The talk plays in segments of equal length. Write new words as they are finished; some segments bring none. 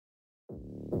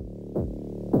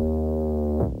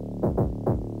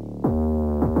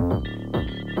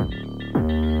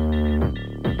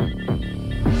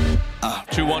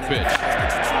1 pitch.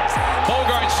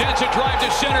 Bogart sends a drive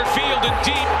to center field and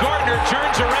deep. Gardner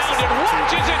turns around and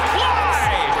watches it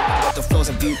fly. The flows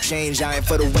and view change. I ain't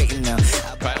for the waiting now.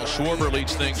 Kyle Schwarber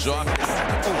leads things off.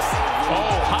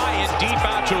 Oh, high and deep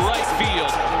out to right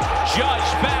field. Judge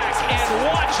back and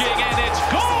watching, and it's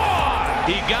gone.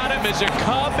 He got him as a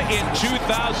Cub in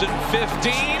 2015,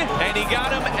 and he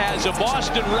got him as a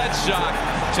Boston Red Sox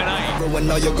tonight. When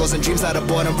all your goals and dreams out of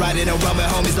boredom, riding around with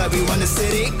homies like we run the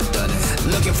city.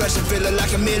 Looking fresh and feeling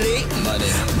like a millie.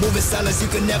 Moving silence, you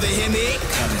can never hear me.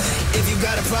 If you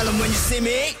got a problem when you see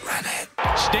me, run it.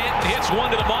 Stanton hits one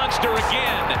to the monster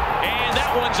again, and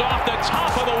that one's off the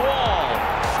top of the wall.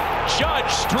 Judge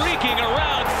streaking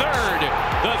around third.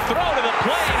 The throw to the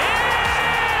plate,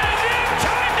 and in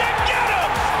time to get him!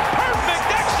 Perfect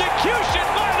execution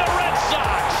by the Red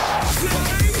Sox.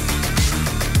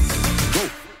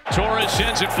 Torres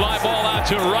sends it fly ball out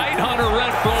to right. Hunter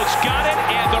Renfroe's got it,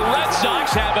 and the Red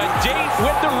Sox have a date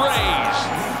with the Rays.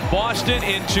 Boston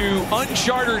into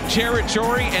uncharted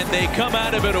territory, and they come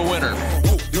out of it a winner.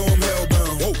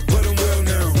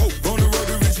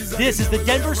 This is the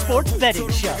Denver Sports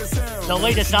Betting Show. The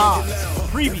latest odds,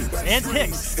 previews, and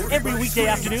picks every weekday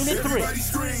afternoon at 3.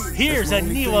 Here's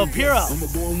Anilo Piro. I'm a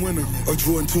born winner, a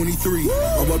Jordan 23.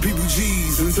 All my people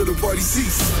G's until the party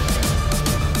cease.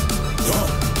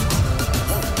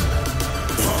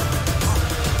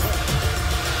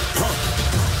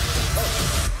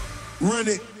 Run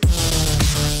it.